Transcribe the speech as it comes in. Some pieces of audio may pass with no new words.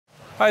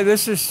Hi,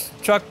 this is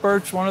Chuck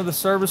Birch, one of the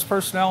service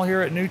personnel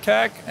here at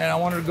NewTek, and I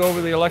wanted to go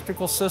over the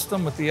electrical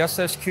system with the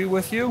SSQ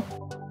with you.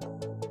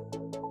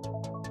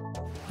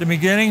 At the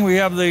beginning, we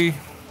have the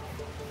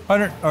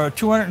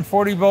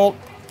 240 volt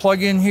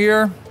plug-in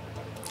here.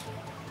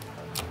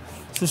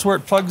 This is where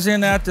it plugs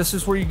in at. This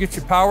is where you get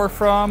your power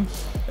from.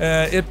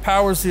 It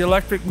powers the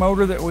electric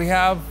motor that we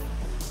have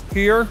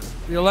here.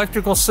 The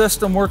electrical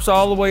system works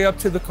all the way up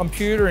to the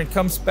computer and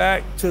comes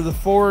back to the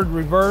forward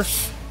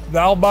reverse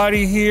valve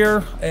body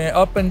here, and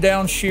up and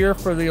down shear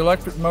for the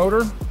electric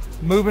motor.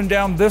 Moving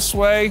down this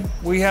way,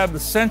 we have the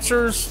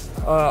sensors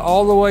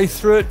all the way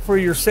through it for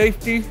your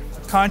safety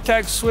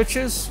contact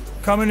switches.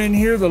 Coming in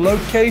here, the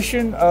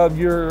location of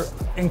your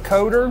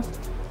encoder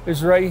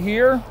is right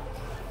here.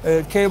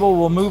 The cable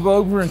will move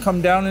over and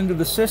come down into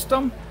the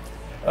system.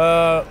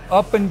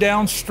 Up and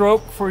down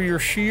stroke for your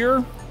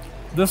shear.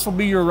 This will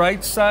be your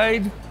right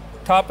side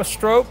top of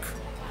stroke.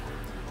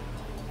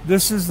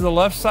 This is the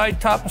left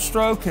side top of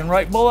stroke, and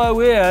right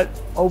below it,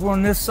 over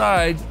on this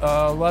side,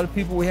 a lot of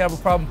people, we have a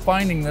problem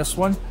finding this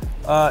one.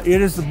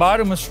 It is the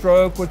bottom of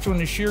stroke, which when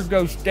the shear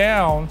goes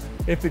down,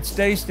 if it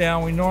stays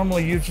down, we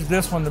normally use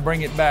this one to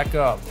bring it back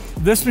up.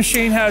 This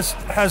machine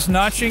has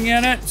notching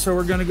in it, so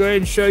we're gonna go ahead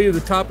and show you the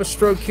top of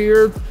stroke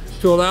here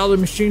to allow the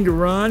machine to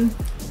run.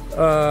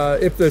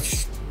 If the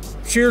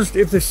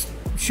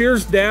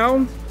shear's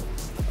down,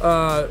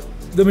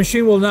 the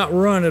machine will not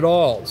run at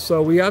all.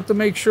 So we have to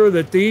make sure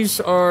that these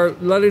are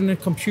letting the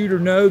computer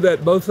know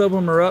that both of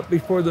them are up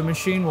before the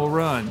machine will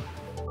run.